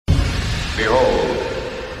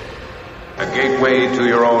A gateway to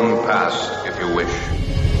your own past, if you wish.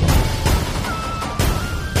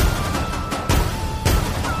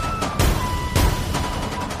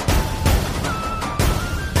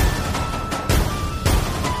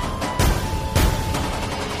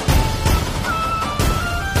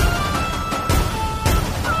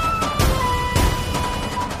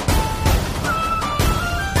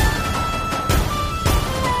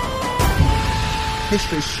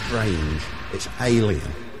 History's strange, it's alien,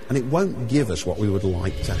 and it won't give us what we would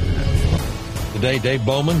like to have. Today, Dave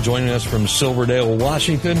Bowman joining us from Silverdale,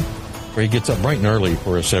 Washington, where he gets up bright and early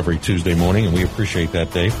for us every Tuesday morning, and we appreciate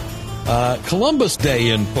that, Dave. Columbus Day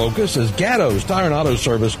in focus as Gatto's Tire and Auto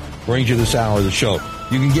Service brings you this hour of the show.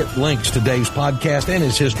 You can get links to Dave's podcast and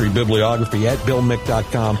his history bibliography at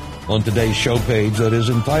BillMick.com on today's show page that is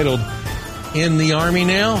entitled In the Army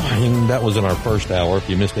Now. And that was in our first hour. If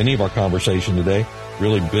you missed any of our conversation today,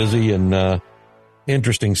 really busy and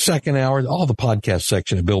interesting second hour. All the podcast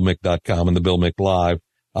section at BillMick.com and the Bill Mick Live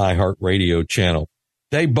iHeartRadio channel.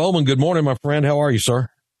 Dave Bowman, good morning, my friend. How are you, sir?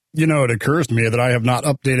 You know, it occurs to me that I have not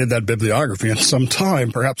updated that bibliography in some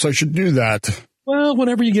time. Perhaps I should do that. Well,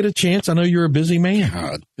 whenever you get a chance. I know you're a busy man.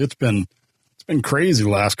 God, it's been crazy the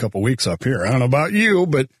last couple of weeks up here. I don't know about you,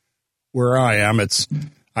 but where I am,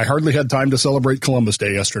 I hardly had time to celebrate Columbus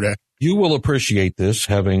Day yesterday. You will appreciate this,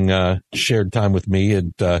 having shared time with me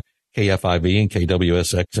at KFIV and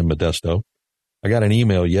KWSX in Modesto. I got an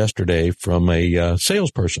email yesterday from a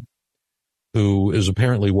salesperson who is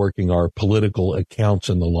apparently working our political accounts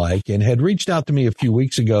and the like, and had reached out to me a few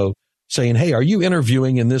weeks ago saying, hey, are you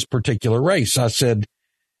interviewing in this particular race? I said,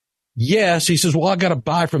 yes. He says, well, I got to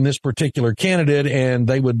buy from this particular candidate, and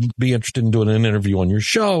they would be interested in doing an interview on your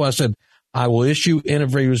show. I said, I will issue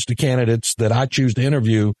interviews to candidates that I choose to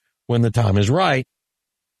interview when the time is right.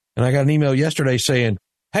 And I got an email yesterday saying,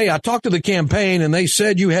 hey, I talked to the campaign and they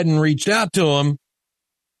said you hadn't reached out to them.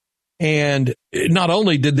 And not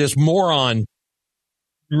only did this moron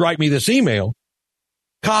write me this email,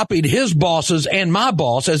 copied his bosses and my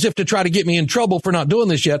boss as if to try to get me in trouble for not doing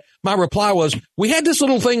this yet. My reply was, we had this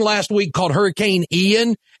little thing last week called Hurricane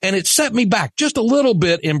Ian, and it set me back just a little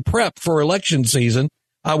bit in prep for election season.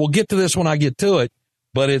 I will get to this when I get to it,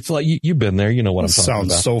 but it's like you've been there. You know what I'm talking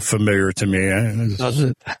about. Sounds so familiar to me. Does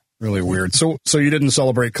it? Really weird. So you didn't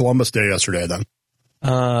celebrate Columbus Day yesterday then?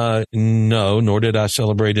 No, nor did I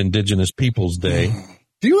celebrate Indigenous Peoples Day.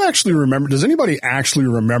 Do you actually remember? Does anybody actually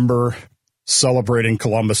remember celebrating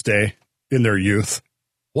Columbus Day in their youth?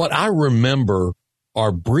 What I remember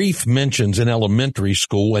are brief mentions in elementary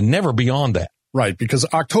school and never beyond that. Right, because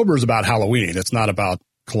October is about Halloween. It's not about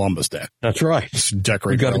Columbus Day. That's right.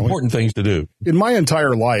 We've got important things to do. In my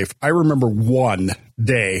entire life, I remember one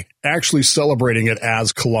day actually celebrating it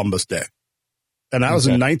as Columbus Day. And that was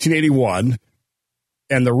in 1981.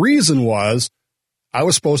 And the reason was I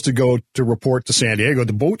was supposed to go to report to San Diego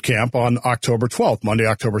to boot camp on October 12th, Monday,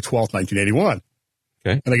 October 12th, 1981.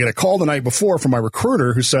 Okay. And I get a call the night before from my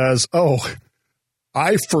recruiter who says, oh,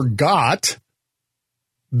 I forgot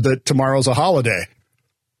that tomorrow's a holiday.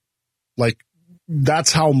 Like,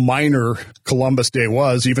 that's how minor Columbus Day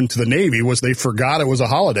was, even to the Navy, was they forgot it was a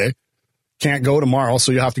holiday. Can't go tomorrow,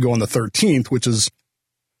 so you have to go on the 13th, which is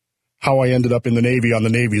how I ended up in the Navy on the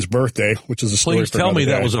Navy's birthday, which is a story. Please for tell me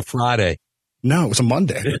day. That was a Friday. No, it was a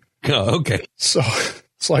Monday. Oh, okay. So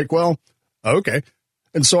it's like, well, okay.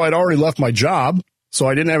 And so I'd already left my job, so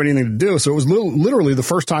I didn't have anything to do. So it was literally the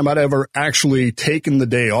first time I'd ever actually taken the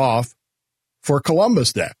day off for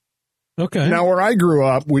Columbus Day. Okay. Now, where I grew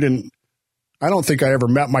up, I don't think I ever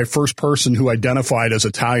met my first person who identified as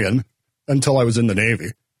Italian until I was in the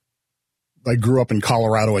Navy. I grew up in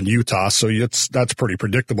Colorado and Utah, so that's pretty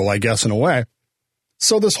predictable, I guess, in a way.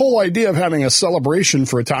 So this whole idea of having a celebration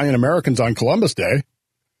for Italian Americans on Columbus Day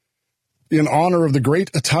in honor of the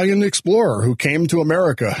great Italian explorer who came to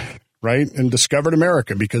America, right, and discovered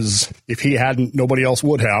America, because if he hadn't, nobody else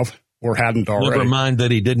would have or hadn't already. Never mind that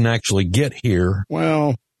he didn't actually get here.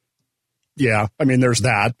 Well, yeah, I mean, there's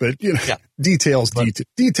that, but, you know, details,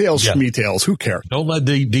 schmetails, who cares? Don't let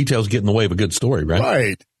the details get in the way of a good story, right?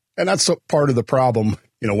 Right. And that's part of the problem,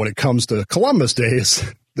 you know, when it comes to Columbus Day is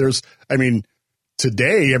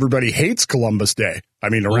today everybody hates Columbus Day. I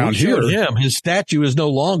mean, around here. His statue is no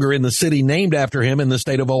longer in the city named after him in the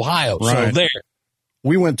state of Ohio. Right. So there.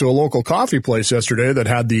 We went to a local coffee place yesterday that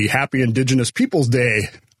had the Happy Indigenous Peoples Day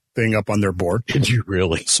thing up on their board. Did you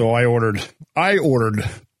really? So I ordered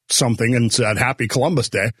something and said Happy Columbus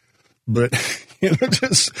Day, but you know,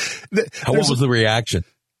 what was the reaction?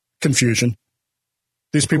 Confusion.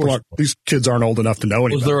 These kids aren't old enough to know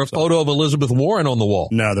anything. Was there a photo of Elizabeth Warren on the wall?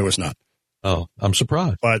 No, there was not. Oh, I'm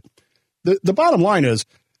surprised. But the bottom line is,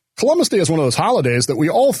 Columbus Day is one of those holidays that we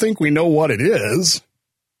all think we know what it is,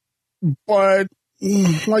 but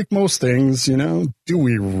like most things, do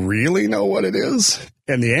we really know what it is?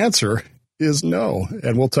 And the answer is no.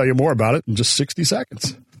 And we'll tell you more about it in just 60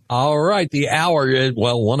 seconds. All right. The hour,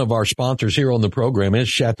 one of our sponsors here on the program is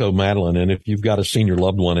Chateau Madeline. And if you've got a senior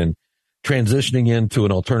loved one and transitioning into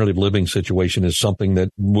an alternative living situation is something that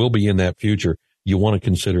will be in that future, you want to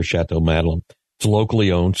consider Chateau Madeline. It's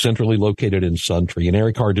locally owned, centrally located in Suntree. And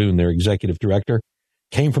Eric Hardoon, their executive director,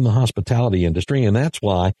 came from the hospitality industry. And that's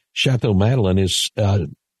why Chateau Madeline is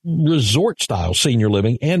resort-style senior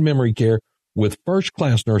living and memory care with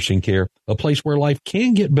first-class nursing care, a place where life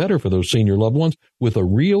can get better for those senior loved ones with a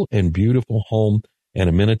real and beautiful home and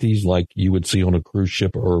amenities like you would see on a cruise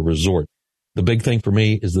ship or a resort. The big thing for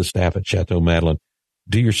me is the staff at Chateau Madeline.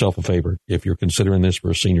 Do yourself a favor. If you're considering this for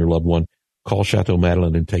a senior loved one, call Chateau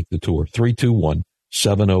Madeline and take the tour.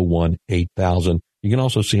 321-701-8000. You can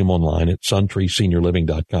also see them online at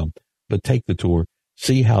suntreeseniorliving.com. But take the tour.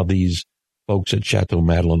 See how these folks at Chateau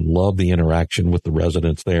Madeline love the interaction with the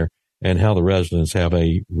residents there and how the residents have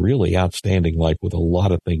a really outstanding life with a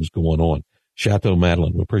lot of things going on. Chateau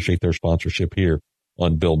Madeline, we appreciate their sponsorship here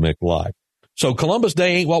on Bill Mick Live. So Columbus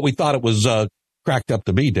Day ain't what we thought it was cracked up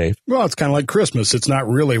to be, Dave. Well, it's kind of like Christmas. It's not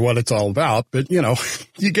really what it's all about, but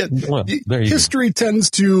history tends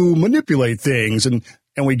to manipulate things and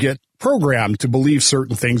we get programmed to believe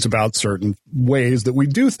certain things about certain ways that we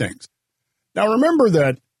do things. Now, remember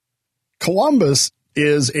that Columbus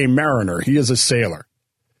is a mariner. He is a sailor.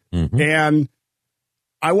 Mm-hmm. And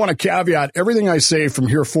I want to caveat everything I say from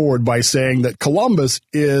here forward by saying that Columbus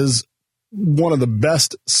is one of the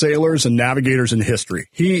best sailors and navigators in history.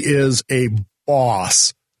 He is a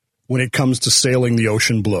boss when it comes to sailing the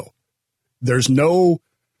ocean blue. There's no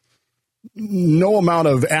amount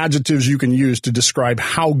of adjectives you can use to describe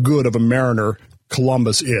how good of a mariner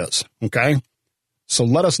Columbus is, okay? So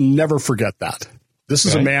let us never forget that. This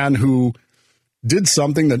is a man who did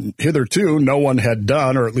something that hitherto no one had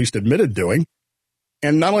done, or at least admitted doing.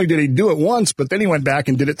 And not only did he do it once, but then he went back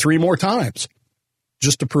and did it 3 more times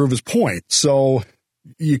just to prove his point. So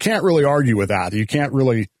you can't really argue with that. You can't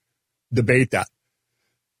really debate that.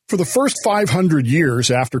 For the first 500 years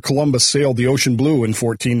after Columbus sailed the ocean blue in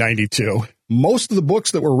 1492, most of the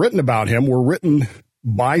books that were written about him were written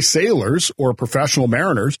by sailors or professional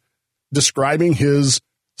mariners describing his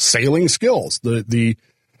sailing skills. The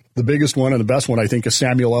biggest one and the best one, I think, is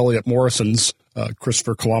Samuel Eliot Morrison's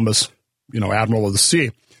Christopher Columbus, Admiral of the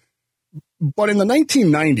Sea. But in the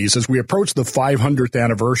 1990s, as we approached the 500th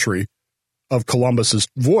anniversary of Columbus's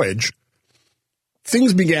voyage,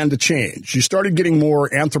 things began to change. You started getting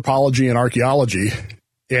more anthropology and archaeology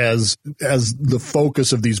as the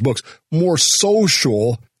focus of these books, more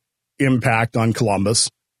social impact on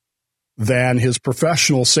Columbus than his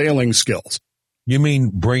professional sailing skills. You mean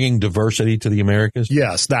bringing diversity to the Americas?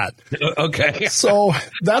 Yes, that. Okay. So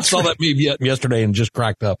that's I saw that meme yesterday and just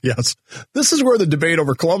cracked up. Yes. This is where the debate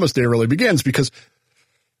over Columbus Day really begins, because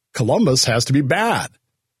Columbus has to be bad,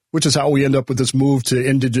 which is how we end up with this move to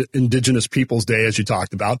Indigenous Peoples Day, as you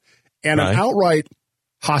talked about, and an outright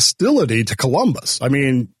hostility to Columbus. I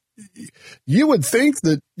mean, you would think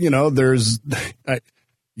that, there's,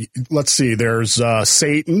 let's see, there's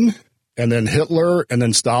Satan, and then Hitler, and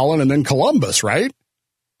then Stalin, and then Columbus, right?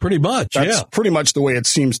 Pretty much, That's pretty much the way it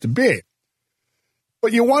seems to be.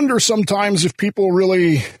 But you wonder sometimes if people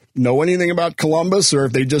really know anything about Columbus, or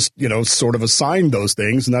if they just, sort of assigned those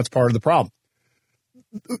things, and that's part of the problem.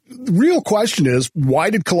 The real question is, why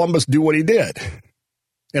did Columbus do what he did?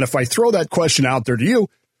 And if I throw that question out there to you,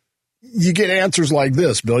 you get answers like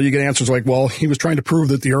this, Bill. You get answers like, well, he was trying to prove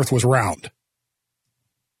that the earth was round.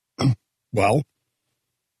 Well,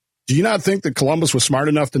 do you not think that Columbus was smart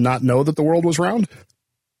enough to not know that the world was round?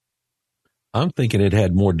 I'm thinking it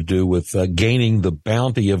had more to do with gaining the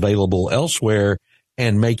bounty available elsewhere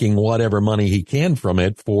and making whatever money he can from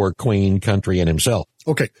it for Queen, country, and himself.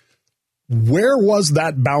 Okay. Where was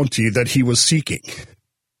that bounty that he was seeking?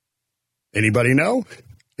 Anybody know?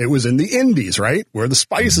 It was in the Indies, right? Where the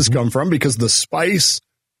spices come from, because the spice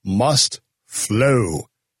must flow.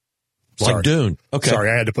 Like Dune. Okay. Sorry,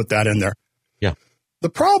 I had to put that in there. Yeah. The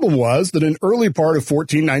problem was that in early part of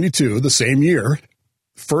 1492, the same year,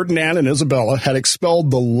 Ferdinand and Isabella had expelled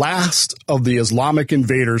the last of the Islamic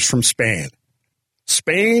invaders from Spain.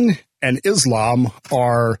 Spain and Islam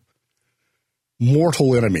are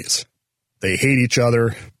mortal enemies. They hate each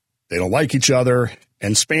other. They don't like each other.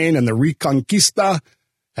 And Spain and the Reconquista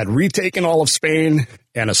had retaken all of Spain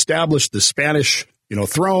and established the Spanish,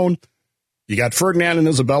 throne. You got Ferdinand and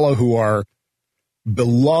Isabella, who are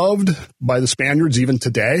beloved by the Spaniards even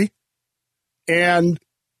today. And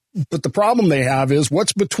But the problem they have is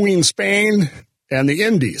what's between Spain and the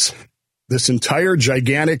Indies? This entire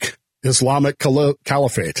gigantic Islamic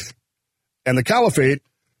caliphate. And the caliphate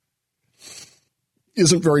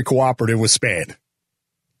isn't very cooperative with Spain.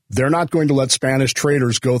 They're not going to let Spanish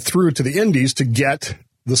traders go through to the Indies to get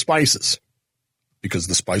the spices because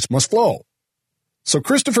the spice must flow. So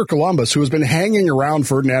Christopher Columbus, who has been hanging around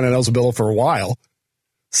Ferdinand and Isabella for a while,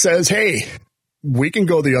 says, hey, we can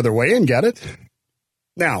go the other way and get it.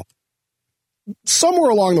 Now,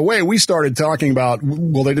 somewhere along the way, we started talking about,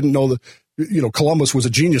 well, they didn't know that, Columbus was a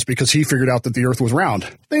genius because he figured out that the earth was round.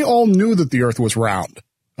 They all knew that the earth was round.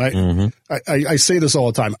 I say this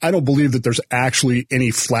all the time. I don't believe that there's actually any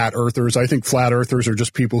flat earthers. I think flat earthers are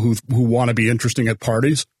just people who want to be interesting at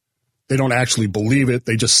parties. They don't actually believe it.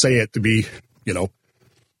 They just say it to be,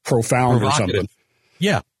 profound or something.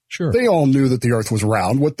 Yeah, sure. They all knew that the earth was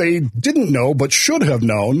round. What they didn't know but should have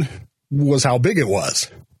known was how big it was.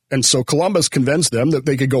 And so Columbus convinced them that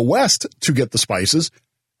they could go west to get the spices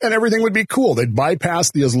and everything would be cool. They'd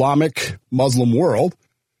bypass the Islamic Muslim world,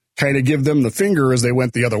 kind of give them the finger as they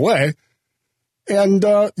went the other way. And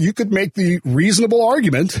you could make the reasonable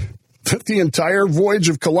argument that the entire voyage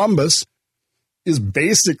of Columbus is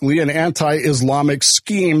basically an anti-Islamic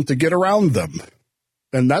scheme to get around them.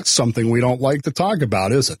 And that's something we don't like to talk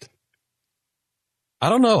about, is it? I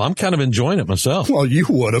don't know. I'm kind of enjoying it myself. Well, you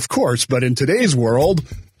would, of course. But in today's world,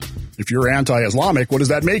 if you're anti-Islamic, what does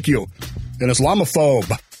that make you? An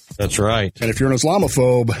Islamophobe. That's right. And if you're an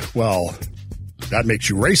Islamophobe, well, that makes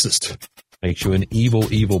you racist. Makes you an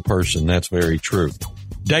evil, evil person. That's very true.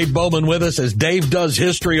 Dave Bowman with us as Dave Does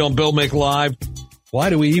History on Bill Mick Live. Why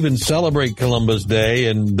do we even celebrate Columbus Day?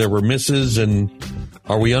 And there were misses, and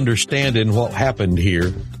are we understanding what happened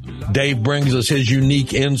here? Dave brings us his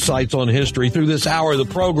unique insights on history through this hour of the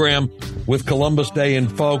program with Columbus Day in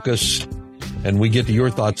focus. And we get to your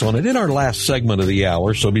thoughts on it in our last segment of the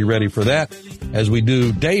hour, so be ready for that as we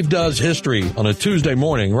do Dave Does History on a Tuesday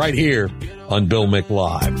morning right here on Bill Mick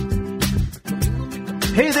Live.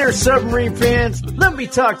 Hey there, submarine fans. Let me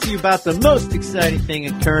talk to you about the most exciting thing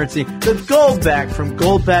in currency, the Goldback from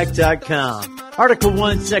Goldback.com. Article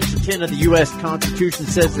 1, Section 10 of the U.S. Constitution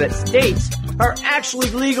says that states are actually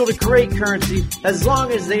legal to create currency as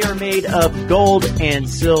long as they are made of gold and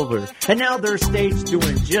silver. And now there are states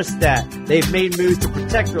doing just that. They've made moves to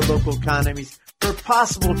protect their local economies for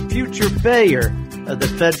possible future failure of the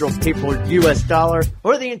federal paper U.S. dollar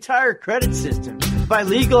or the entire credit system by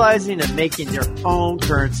legalizing and making their own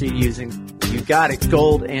currency using, you got it,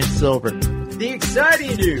 gold and silver. The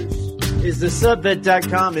exciting news is the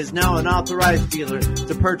Subvet.com is now an authorized dealer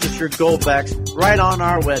to purchase your Goldbacks right on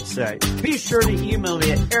our website. Be sure to email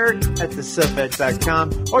me at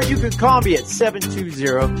eric@thesubvet.com or you can call me at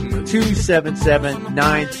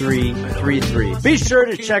 720-277-9333. Be sure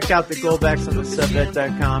to check out the Goldbacks on the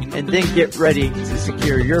Subvet.com and then get ready to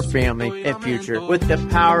secure your family and future with the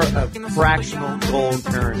power of fractional gold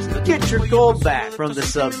currency. Get your gold back from the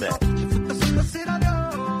Subvet.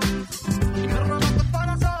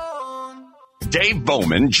 Dave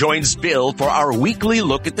Bowman joins Bill for our weekly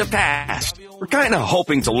look at the past. We're kind of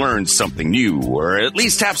hoping to learn something new, or at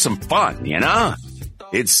least have some fun, you know?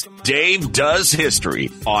 It's Dave Does History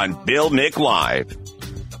on Bill Mick Live.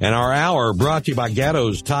 And our hour brought to you by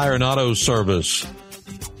Gatto's Tire and Auto Service.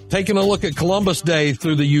 Taking a look at Columbus Day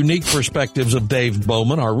through the unique perspectives of Dave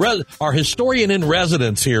Bowman, our historian in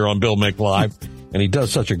residence here on Bill Mick Live. And he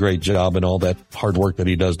does such a great job in all that hard work that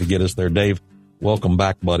he does to get us there. Dave, welcome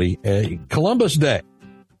back, buddy. Columbus Day.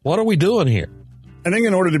 What are we doing here? I think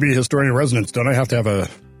in order to be a historian in residence, don't I have to have a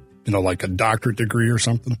doctorate degree or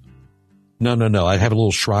something? No. I have a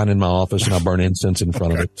little shrine in my office and I burn incense in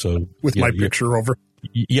front of it. So with my picture over.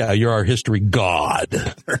 Yeah, you're our history god.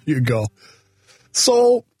 There you go.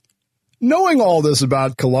 So knowing all this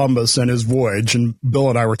about Columbus and his voyage, and Bill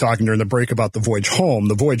and I were talking during the break about the voyage home.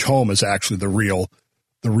 The voyage home is actually the real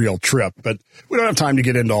trip, but we don't have time to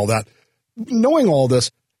get into all that. Knowing all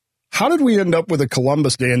this, how did we end up with a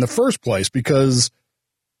Columbus Day in the first place? Because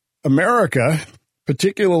America,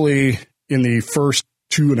 particularly in the first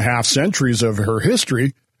 2.5 centuries of her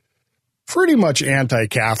history, pretty much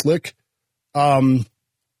anti-Catholic.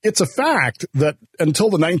 It's a fact that until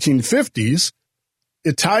the 1950s,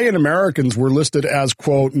 Italian Americans were listed as,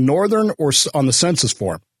 quote, northern or on the census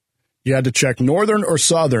form. You had to check northern or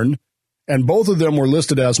southern, and both of them were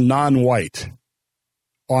listed as non-white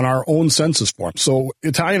on our own census form. So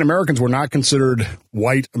Italian Americans were not considered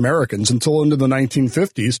white Americans until into the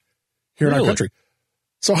 1950s here in our country.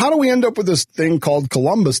 So how do we end up with this thing called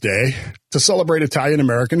Columbus Day to celebrate Italian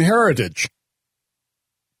American heritage?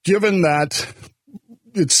 Given that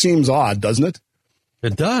it seems odd, doesn't it?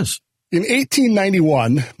 It does. In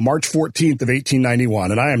 1891, March 14th of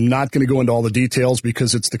 1891, and I am not going to go into all the details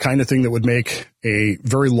because it's the kind of thing that would make a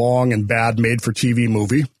very long and bad made-for-TV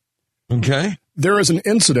movie. Okay. There is an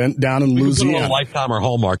incident down in Louisiana. Put it on Lifetime or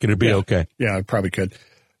Hallmark, it'd be okay. Yeah, I probably could.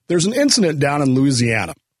 There's an incident down in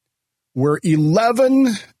Louisiana where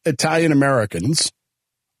 11 Italian Americans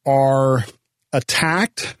are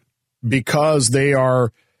attacked because they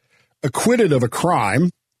are acquitted of a crime.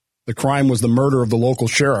 The crime was the murder of the local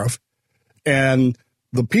sheriff. And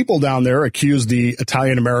the people down there accuse the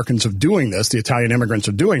Italian Americans of doing this, the Italian immigrants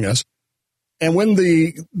of doing this. And when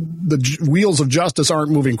the wheels of justice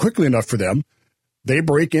aren't moving quickly enough for them, they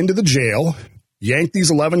break into the jail, yank these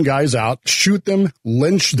 11 guys out, shoot them,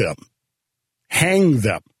 lynch them, hang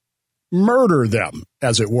them, murder them,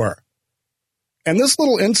 as it were. And this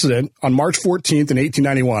little incident on March 14th in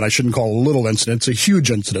 1891, I shouldn't call it a little incident, it's a huge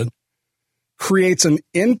incident, creates an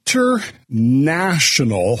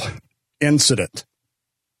international incident.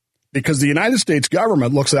 Because the United States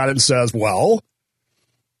government looks at it and says, well,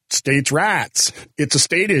 states' rats. It's a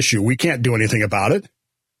state issue. We can't do anything about it.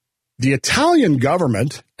 The Italian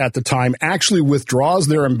government at the time actually withdraws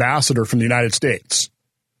their ambassador from the United States.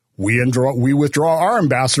 We withdraw our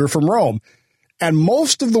ambassador from Rome. And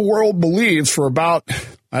most of the world believes for about,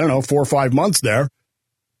 4 or 5 months there,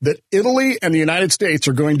 that Italy and the United States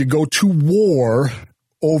are going to go to war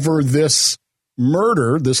over this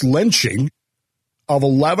murder, this lynching of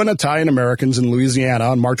 11 Italian Americans in Louisiana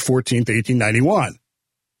on March 14th, 1891.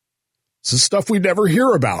 This is stuff we never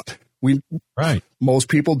hear about. Right. Most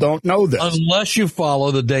people don't know this. Unless you follow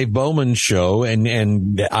the Dave Bowman show,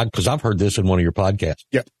 and because I've heard this in one of your podcasts.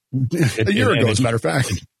 Yeah. A year ago, as a matter of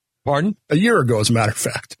fact. Pardon? A year ago, as a matter of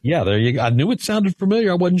fact. Yeah, there you go. I knew it sounded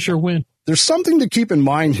familiar. I wasn't sure when. There's something to keep in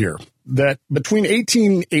mind here, that between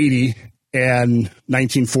 1880 and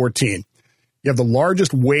 1914, you have the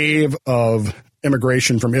largest wave of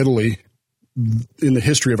immigration from Italy in the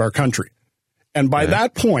history of our country. And by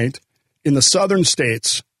that point, in the southern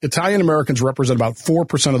states, Italian Americans represent about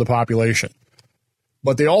 4% of the population.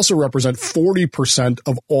 But they also represent 40%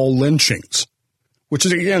 of all lynchings, which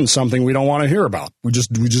is, again, something we don't want to hear about. We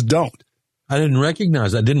just don't. I didn't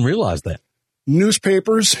realize that.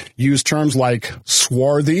 Newspapers use terms like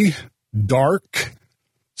swarthy, dark,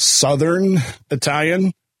 southern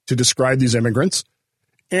Italian to describe these immigrants.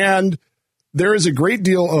 And there is a great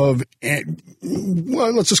deal of,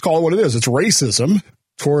 well, let's just call it what it is. It's racism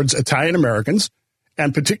towards Italian Americans,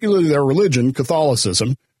 and particularly their religion,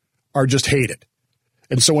 Catholicism, are just hated.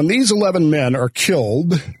 And so when these 11 men are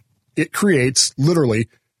killed, it creates literally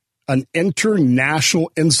an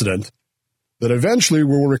international incident that eventually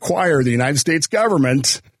will require the United States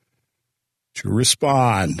government to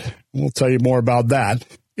respond. We'll tell you more about that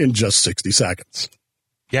in just 60 seconds.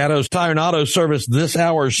 Gatto's Tire and Auto Service, this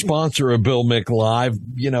hour's sponsor of Bill Mick Live.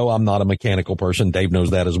 You know, I'm not a mechanical person. Dave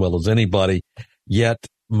knows that as well as anybody. Yet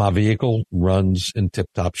my vehicle runs in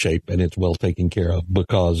tip-top shape, and it's well taken care of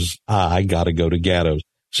because I got to go to Gatto's.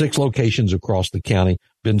 6 locations across the county.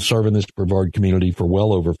 Been serving this Brevard community for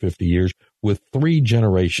well over 50 years with 3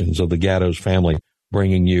 generations of the Gatto's family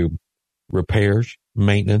bringing you repairs,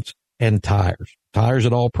 maintenance, and tires. Tires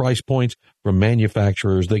at all price points from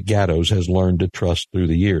manufacturers that Gatto's has learned to trust through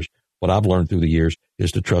the years. What I've learned through the years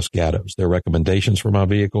is to trust Gatto's, their recommendations for my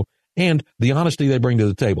vehicle, and the honesty they bring to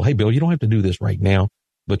the table. Hey, Bill, you don't have to do this right now,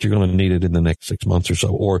 but you're going to need it in the next 6 months or so.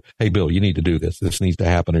 Or, hey, Bill, you need to do this. This needs to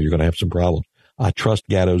happen or you're going to have some problems. I trust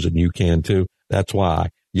Gatto's, and you can too. That's why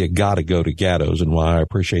you got to go to Gatto's, and why I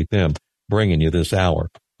appreciate them bringing you this hour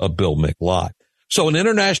of Bill Mick Live. So an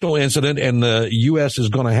international incident, and the U.S. is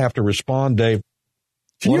going to have to respond, Dave.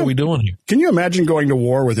 What are we doing here? Can you imagine going to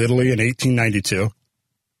war with Italy in 1892?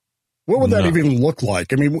 What would that even look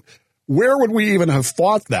like? I mean, where would we even have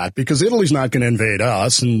fought that? Because Italy's not going to invade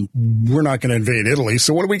us, and we're not going to invade Italy.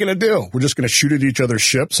 So what are we going to do? We're just going to shoot at each other's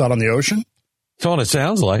ships out on the ocean? That's what it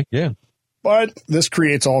sounds like, yeah. But this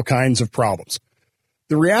creates all kinds of problems.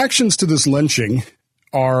 The reactions to this lynching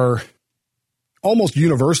are almost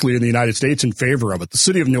universally in the United States in favor of it. The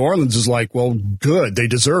city of New Orleans is like, well, good, they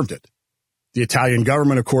deserved it. The Italian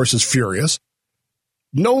government, of course, is furious.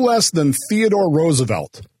 No less than Theodore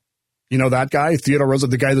Roosevelt. You know that guy, Theodore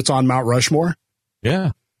Roosevelt, the guy that's on Mount Rushmore?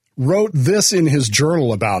 Yeah. Wrote this in his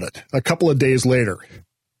journal about it a couple of days later.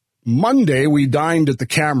 Monday, we dined at the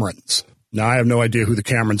Camerons. Now, I have no idea who the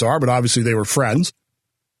Camerons are, but obviously they were friends.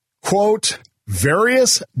 Quote,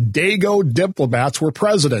 various Dago diplomats were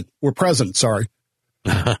present,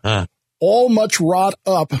 all much wrought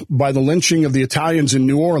up by the lynching of the Italians in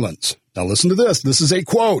New Orleans. Now, listen to this. This is a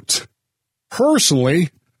quote. Personally,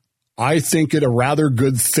 I think it a rather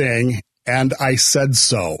good thing and I said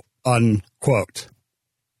so, unquote.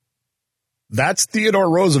 That's Theodore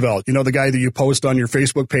Roosevelt, you know, the guy that you post on your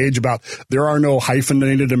Facebook page about there are no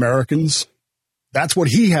hyphenated Americans. That's what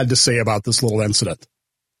he had to say about this little incident.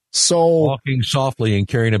 So walking softly and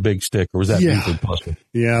carrying a big stick, or was that deeply puzzling?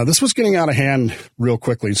 Yeah, this was getting out of hand real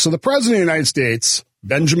quickly. So the president of the United States,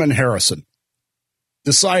 Benjamin Harrison,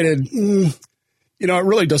 decided, it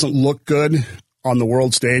really doesn't look good on the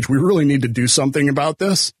world stage. We really need to do something about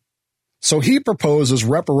this. So he proposes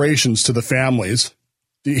reparations to the families.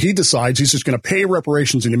 He decides he's just going to pay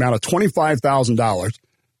reparations in the amount of $25,000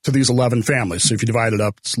 to these 11 families. So if you divide it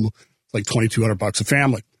up, it's like $2,200 a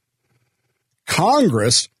family.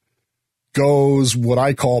 Congress goes what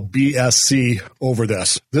I call BSC over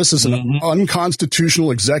this. This is an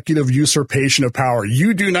unconstitutional executive usurpation of power.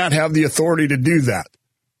 You do not have the authority to do that.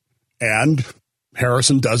 And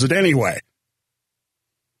Harrison does it anyway.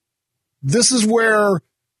 This is where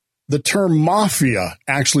the term mafia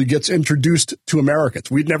actually gets introduced to Americans.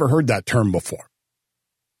 We'd never heard that term before.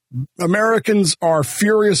 Americans are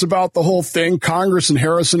furious about the whole thing. Congress and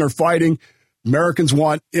Harrison are fighting. Americans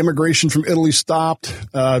want immigration from Italy stopped.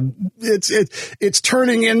 It's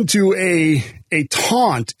turning into a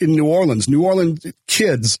taunt in New Orleans. New Orleans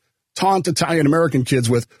kids taunt Italian American kids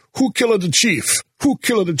with "Who killed the chief? Who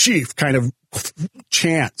killed the chief?" kind of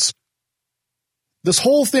chants. This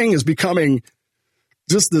whole thing is becoming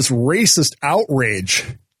just this racist outrage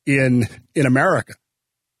in America.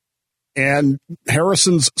 And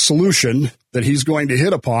Harrison's solution that he's going to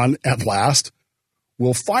hit upon at last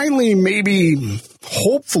will finally,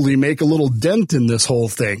 hopefully make a little dent in this whole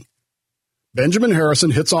thing. Benjamin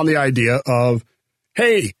Harrison hits on the idea of,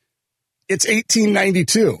 hey, it's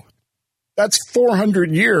 1892. That's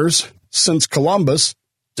 400 years since Columbus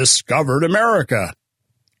discovered America,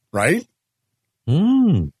 right?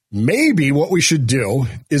 Maybe what we should do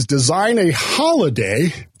is design a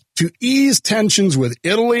holiday to ease tensions with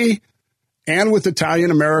Italy and with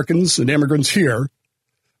Italian Americans and immigrants here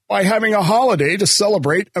by having a holiday to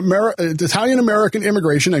celebrate Italian American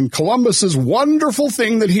immigration and Columbus's wonderful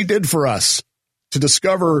thing that he did for us to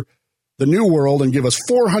discover the New World and give us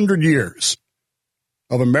 400 years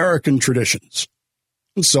of American traditions.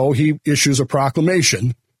 And so he issues a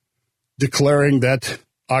proclamation declaring that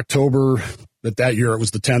that year, it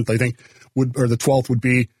was the 10th, I think, or the 12th would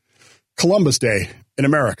be Columbus Day in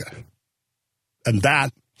America. And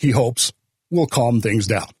that, he hopes, will calm things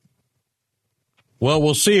down. Well,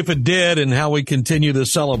 we'll see if it did and how we continue the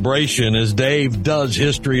celebration as Dave does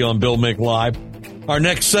history on Bill Mick Live. Our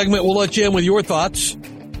next segment, we'll let you in with your thoughts.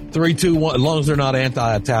 321, as long as they're not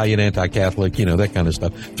anti-Italian, anti-Catholic, that kind of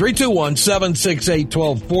stuff.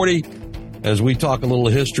 321-768-1240 as we talk a little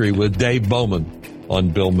history with Dave Bowman on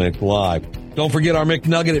Bill Mick Live. Don't forget our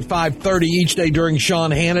McNugget at 5:30 each day during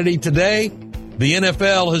Sean Hannity. Today, the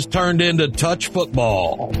NFL has turned into touch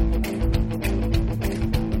football.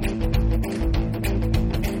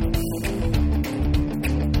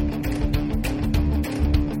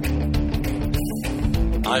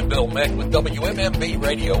 I'm Bill Mick with WMMB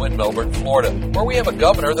Radio in Melbourne, Florida, where we have a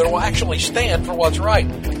governor that will actually stand for what's right.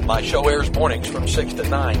 My show airs mornings from 6 to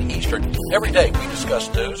 9 Eastern. Every day we discuss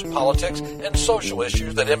news, politics, and social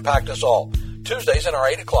issues that impact us all. Tuesdays in our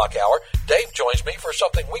 8 o'clock hour, Dave joins me for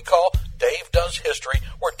something we call Dave Does History,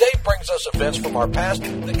 where Dave brings us events from our past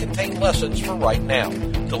that contain lessons for right now.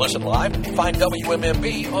 To listen live, find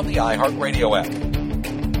WMMB on the iHeartRadio app.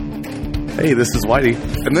 Hey, this is Whitey.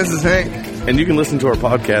 And this is Hank. And you can listen to our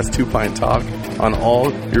podcast, 2 Pint Talk, on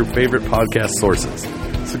all your favorite podcast sources.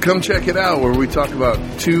 So come check it out, where we talk about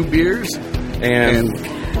 2 beers and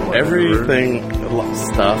everything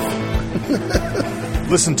stuff.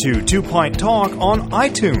 Listen to 2 Pint Talk on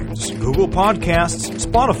iTunes, Google Podcasts,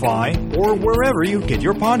 Spotify, or wherever you get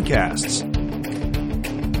your podcasts.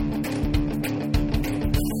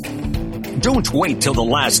 Don't wait till the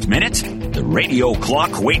last minute. The radio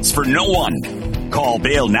clock waits for no one. Call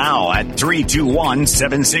Bill now at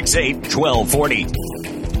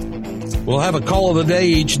 321-768-1240. We'll have a call of the day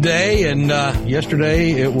each day, and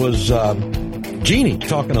yesterday it was Jeannie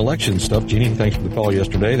talking election stuff. Jeannie, thanks for the call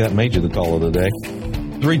yesterday. That made you the call of the day.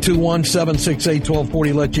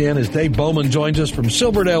 321-768-1240. Let you in as Dave Bowman joins us from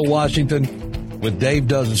Silverdale, Washington with Dave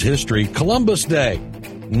Does History. Columbus Day.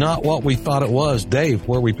 Not what we thought it was. Dave,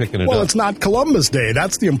 where are we picking it up? Well, it's not Columbus Day.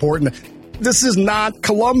 That's the important. This is not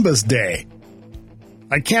Columbus Day.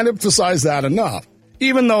 I can't emphasize that enough.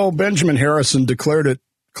 Even though Benjamin Harrison declared it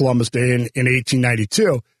Columbus Day in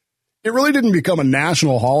 1892, it really didn't become a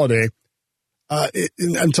national holiday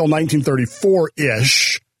until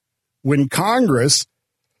 1934-ish, when Congress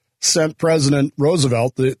sent President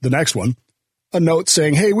Roosevelt, the next one, a note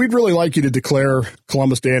saying, hey, we'd really like you to declare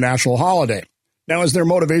Columbus Day a national holiday. Now, is their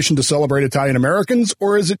motivation to celebrate Italian Americans,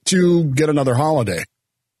 or is it to get another holiday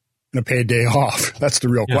and a paid day off? That's the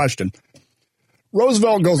real question.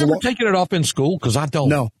 Roosevelt goes along. Taking it off in school? Because I don't.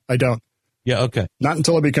 No, I don't. Yeah, okay. Not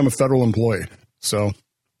until I become a federal employee. So,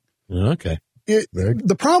 okay.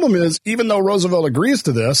 The problem is, even though Roosevelt agrees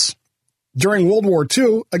to this, during World War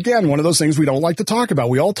II, again, one of those things we don't like to talk about.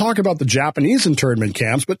 We all talk about the Japanese internment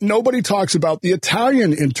camps, but nobody talks about the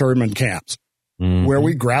Italian internment camps, where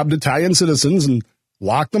we grabbed Italian citizens and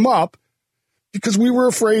locked them up because we were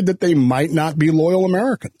afraid that they might not be loyal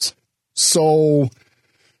Americans. So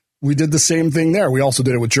we did the same thing there. We also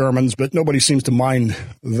did it with Germans, but nobody seems to mind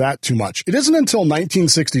that too much. It isn't until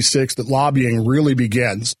 1966 that lobbying really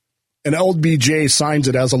begins, and LBJ signs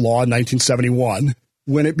it as a law in 1971,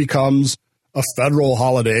 when it becomes a federal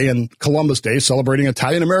holiday and Columbus Day, celebrating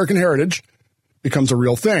Italian-American heritage, becomes a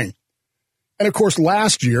real thing. And, of course,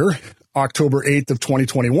 last year, October 8th of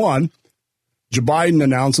 2021, Joe Biden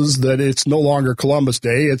announces that it's no longer Columbus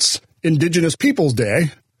Day, it's Indigenous Peoples Day,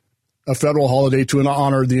 a federal holiday to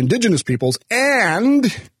honor the indigenous peoples,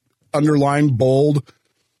 and, underline, bold,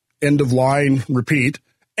 end of line, repeat,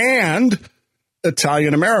 and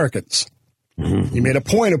Italian-Americans. He made a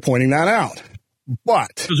point of pointing that out. But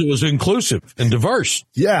because it was inclusive and diverse.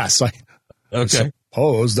 Yes. I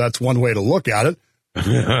suppose that's one way to look at it.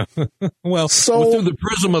 Well, through the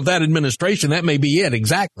prism of that administration, that may be it.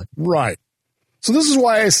 Exactly. Right. So this is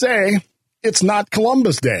why I say it's not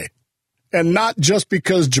Columbus Day, and not just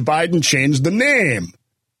because Joe Biden changed the name.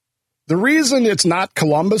 The reason it's not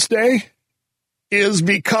Columbus Day is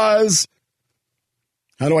because,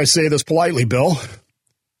 how do I say this politely, Bill?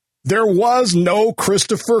 There was no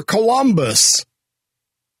Christopher Columbus.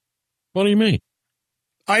 What do you mean?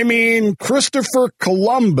 I mean, Christopher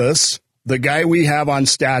Columbus, the guy we have on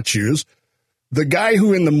statues, the guy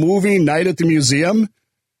who in the movie Night at the Museum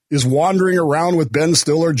is wandering around with Ben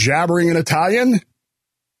Stiller jabbering in Italian,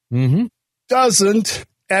 doesn't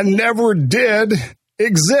and never did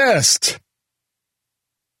exist.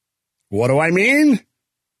 What do I mean?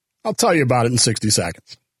 I'll tell you about it in 60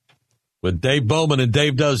 seconds. With Dave Bowman and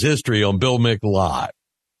Dave Does History on Bill Mick Live.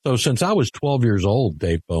 So since I was 12 years old,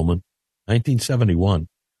 Dave Bowman, 1971,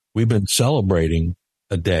 we've been celebrating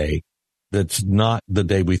a day that's not the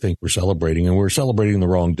day we think we're celebrating, and we're celebrating the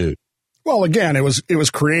wrong dude. Well, again, it was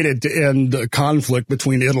created to end a conflict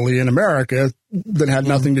between Italy and America that had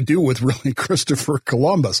nothing to do with really Christopher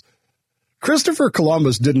Columbus. Christopher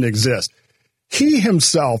Columbus didn't exist. He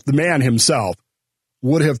himself, the man himself,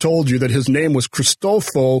 would have told you that his name was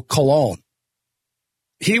Cristoforo Colon.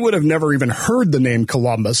 He would have never even heard the name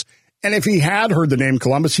Columbus, and if he had heard the name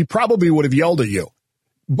Columbus, he probably would have yelled at you.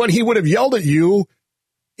 But he would have yelled at you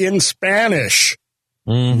in Spanish,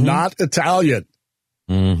 not Italian.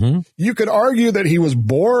 You could argue that he was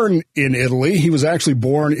born in Italy. He was actually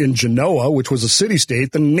born in Genoa, which was a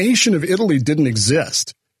city-state. The nation of Italy didn't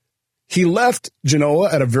exist. He left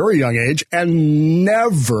Genoa at a very young age and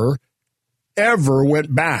never, ever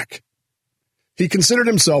went back. He considered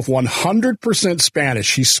himself 100%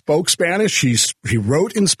 Spanish. He spoke Spanish. He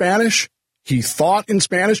wrote in Spanish. He thought in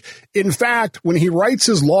Spanish. In fact, when he writes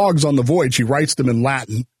his logs on the voyage, he writes them in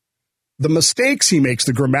Latin. The mistakes he makes,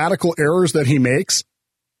 the grammatical errors that he makes,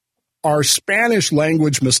 are Spanish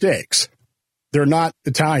language mistakes. They're not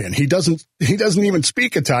Italian. He doesn't even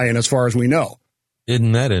speak Italian as far as we know.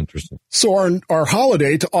 Isn't that interesting? So our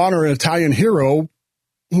holiday to honor an Italian hero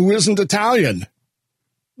who isn't Italian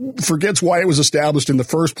forgets why it was established in the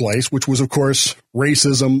first place, which was, of course,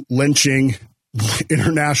 racism, lynching,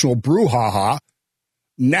 international brouhaha.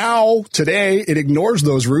 Now, today, it ignores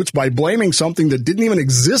those roots by blaming something that didn't even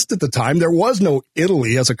exist at the time. There was no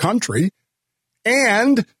Italy as a country.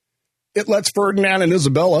 And it lets Ferdinand and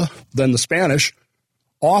Isabella, then the Spanish,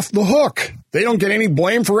 off the hook. They don't get any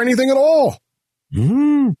blame for anything at all.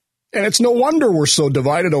 And it's no wonder we're so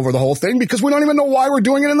divided over the whole thing, because we don't even know why we're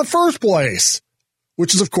doing it in the first place.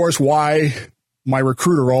 Which is, of course, why my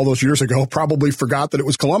recruiter all those years ago probably forgot that it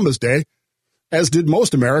was Columbus Day, as did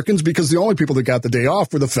most Americans, because the only people that got the day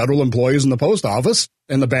off were the federal employees in the post office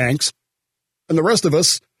and the banks. And the rest of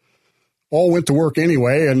us all went to work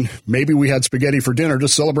anyway, and maybe we had spaghetti for dinner to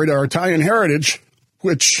celebrate our Italian heritage,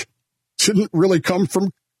 which didn't really come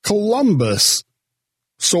from Columbus.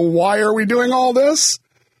 So why are we doing all this?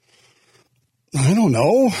 I don't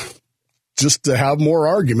know. Just to have more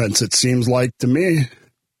arguments, it seems like to me.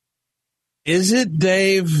 Is it,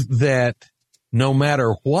 Dave, that no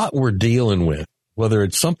matter what we're dealing with, whether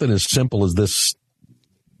it's something as simple as this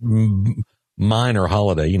minor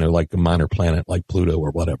holiday, like a minor planet like Pluto or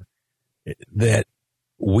whatever, that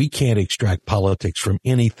we can't extract politics from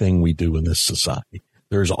anything we do in this society.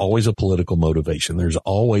 There's always a political motivation. There's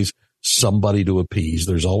always somebody to appease.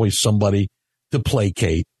 There's always somebody to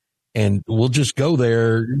placate. And we'll just go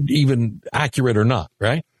there, even accurate or not,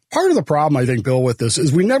 right? Part of the problem, I think, Bill, with this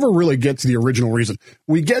is we never really get to the original reason.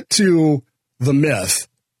 We get to the myth,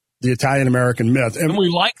 the Italian-American myth. And we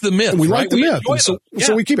like the myth, We right? like the myth. And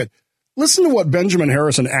so we keep it. Listen to what Benjamin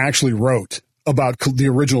Harrison actually wrote about the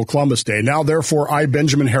original Columbus Day. Now, therefore, I,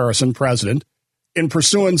 Benjamin Harrison, President, in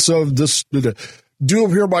pursuance of this, do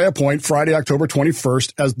hereby appoint Friday, October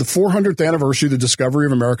 21st as the 400th anniversary of the discovery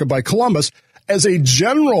of America by Columbus as a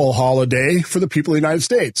general holiday for the people of the United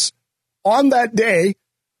States. On that day,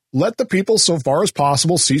 let the people, so far as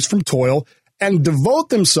possible, cease from toil and devote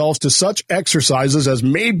themselves to such exercises as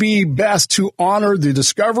may be best to honor the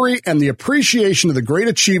discovery and the appreciation of the great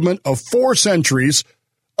achievement of 4 centuries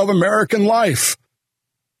of American life.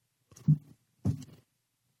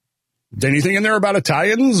 Anything in there about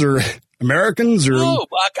Italians or Americans? Or Oh,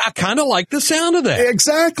 I kind of like the sound of that.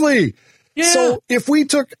 Exactly. Yeah. So if we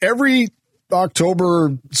took every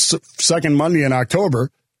October, second Monday in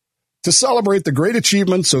October, to celebrate the great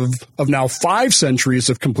achievements of now 5 centuries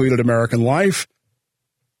of completed American life,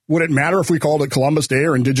 would it matter if we called it Columbus Day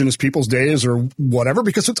or Indigenous Peoples Days or whatever?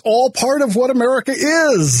 Because it's all part of what America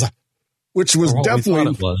is, which was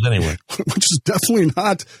definitely anyway. Which is definitely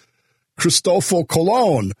not Cristoforo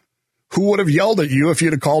Colon, who would have yelled at you if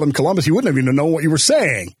you'd have called him Columbus. He wouldn't even know what you were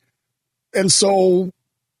saying. And so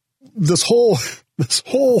this whole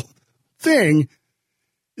thing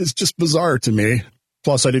is just bizarre to me.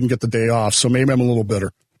 Plus, I didn't get the day off, so maybe I'm a little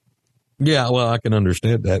bitter. Yeah, well, I can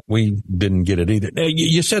understand that. We didn't get it either.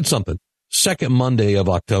 You said something. Second Monday of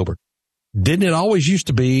October. Didn't it always used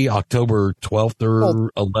to be October 12th or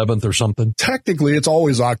 11th or something? Technically, it's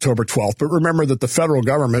always October 12th, but remember that the federal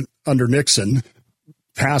government under Nixon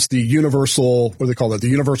passed the Universal, what do they call it, the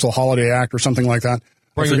Universal Holiday Act or something like that.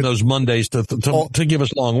 Bringing those Mondays to give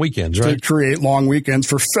us long weekends, right? To create long weekends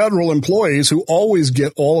for federal employees who always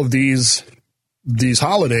get all of these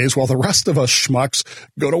holidays while the rest of us schmucks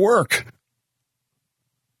go to work.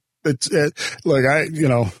 I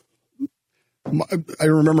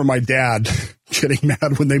remember my dad getting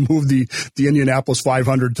mad when they moved the Indianapolis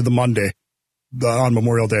 500 to the Monday on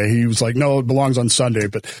Memorial Day. He was like, no, it belongs on Sunday.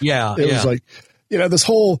 But it was like, this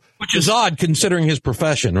whole. Which is odd considering his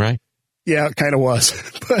profession, right? Yeah, it kind of was.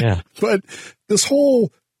 But this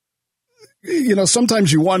whole,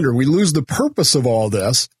 sometimes you wonder, we lose the purpose of all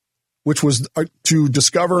this, which was to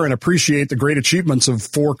discover and appreciate the great achievements of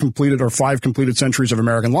 5 completed centuries of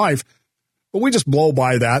American life. But we just blow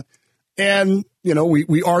by that. And,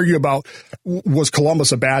 we argue about, was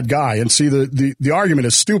Columbus a bad guy? And see, the argument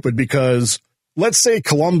is stupid because let's say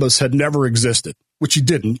Columbus had never existed, which he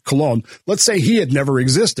didn't, Cologne. Let's say he had never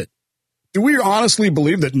existed. Do we honestly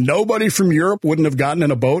believe that nobody from Europe wouldn't have gotten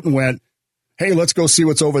in a boat and went, hey, let's go see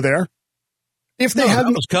what's over there? If they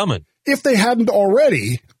hadn't, that was coming. If they hadn't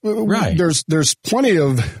already, right. There's plenty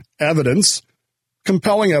of evidence,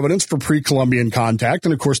 compelling evidence for pre-Columbian contact,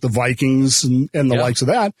 and of course the Vikings and the likes of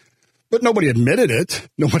that. But nobody admitted it.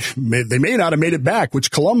 They may not have made it back, which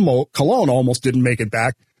Cologne almost didn't make it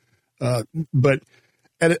back. But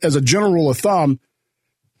as a general rule of thumb,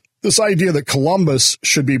 this idea that Columbus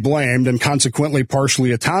should be blamed and consequently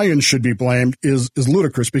partially Italians should be blamed is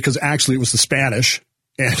ludicrous because actually it was the Spanish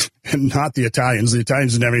and not the Italians. The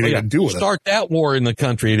Italians didn't have anything to do with it. Start that war in the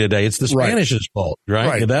country today. It's the Spanish's fault, right?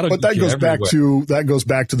 Right. Yeah, but that goes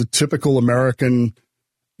back to the typical American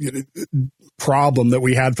problem that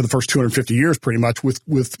we had for the first 250 years, pretty much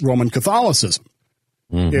with Roman Catholicism.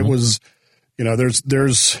 Mm-hmm. It was,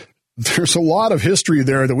 there's a lot of history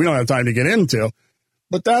there that we don't have time to get into.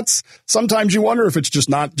 But sometimes you wonder if it's just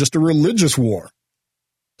not just a religious war,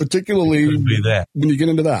 particularly when you get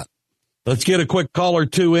into that. Let's get a quick call or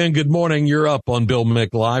two in. Good morning. You're up on Bill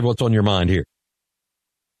Mick Live. What's on your mind here?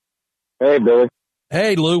 Hey, Billy.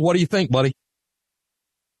 Hey, Lou. What do you think, buddy?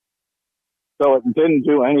 So it didn't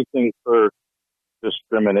do anything for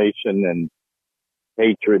discrimination and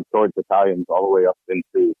hatred towards Italians all the way up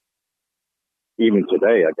into even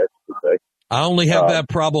today, I guess you could say. I only have that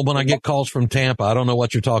problem when I get calls from Tampa. I don't know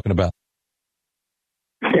what you're talking about.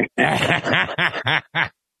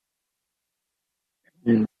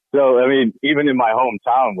 So, I mean, even in my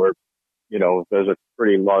hometown where, there's a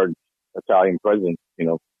pretty large Italian presence,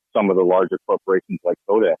 some of the larger corporations like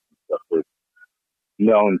Kodak and stuff were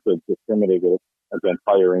known to discriminate against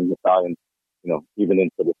hiring Italians, even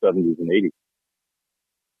into the 70s and 80s.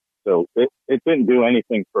 So it didn't do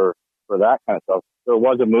anything for that kind of stuff. There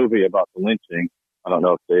was a movie about the lynching. I don't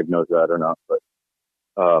know if Dave knows that or not, but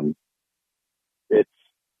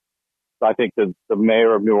I think the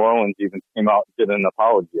mayor of New Orleans even came out and did an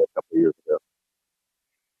apology a couple of years ago.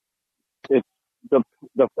 It's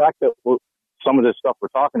the fact that some of this stuff we're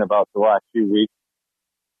talking about the last few weeks,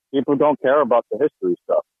 people don't care about the history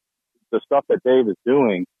stuff. The stuff that Dave is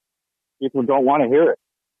doing, people don't want to hear it.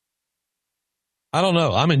 I don't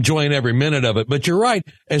know. I'm enjoying every minute of it. But you're right.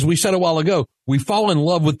 As we said a while ago, we fall in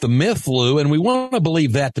love with the myth, Lou, and we want to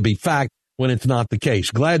believe that to be fact when it's not the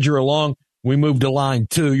case. Glad you're along. We move to line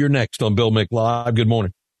 2. You're next on Bill Mick Live. Good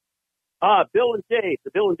morning. Bill and Dave,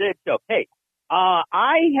 the Bill and Dave Show. Hey,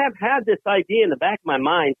 I have had this idea in the back of my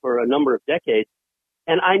mind for a number of decades,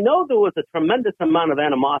 and I know there was a tremendous amount of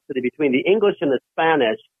animosity between the English and the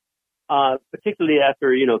Spanish, particularly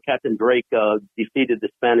after, Captain Drake defeated the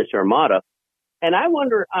Spanish Armada. And I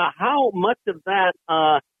wonder how much of that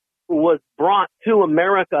was brought to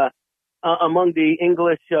America among the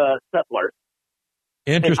English settlers.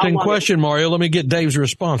 Interesting question, Mario. Let me get Dave's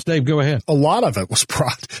response. Dave, go ahead. A lot of it was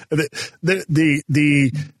brought.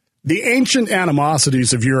 The ancient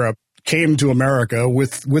animosities of Europe came to America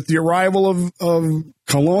with the arrival of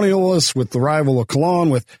colonialists, with the arrival of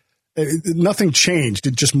Cologne. Nothing changed.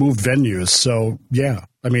 It just moved venues. So, yeah,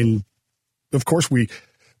 I mean, of course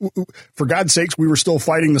for God's sakes, we were still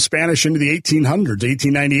fighting the Spanish into the 1800s.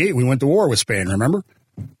 1898, we went to war with Spain, remember?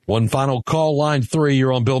 One final call, line 3.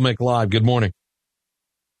 You're on Bill Mick Live. Good morning.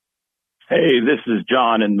 Hey, this is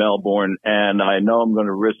John in Melbourne, and I know I'm going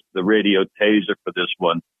to risk the radio taser for this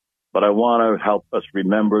one, but I want to help us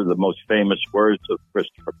remember the most famous words of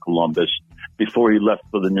Christopher Columbus before he left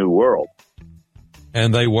for the New World.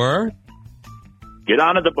 And they were? Get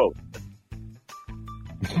onto the boat.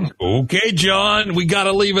 Okay, John, we got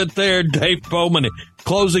to leave it there. Dave Bowman,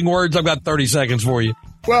 closing words. I've got 30 seconds for you.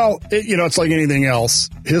 Well, it's like anything else.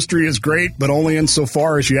 History is great, but only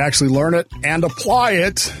insofar as you actually learn it and apply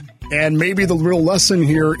it. And maybe the real lesson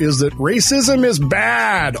here is that racism is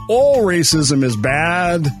bad. All racism is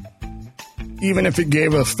bad, even if it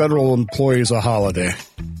gave us federal employees a holiday.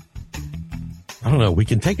 I don't know. We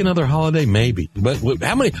can take another holiday, maybe. But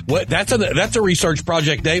how many? That's a research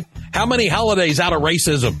project, Dave. How many holidays out of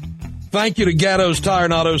racism? Thank you to Gatto's Tire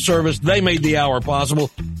and Auto Service. They made the hour possible.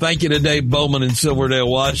 Thank you to Dave Bowman in Silverdale,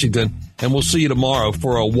 Washington. And we'll see you tomorrow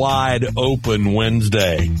for a wide open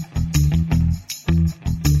Wednesday.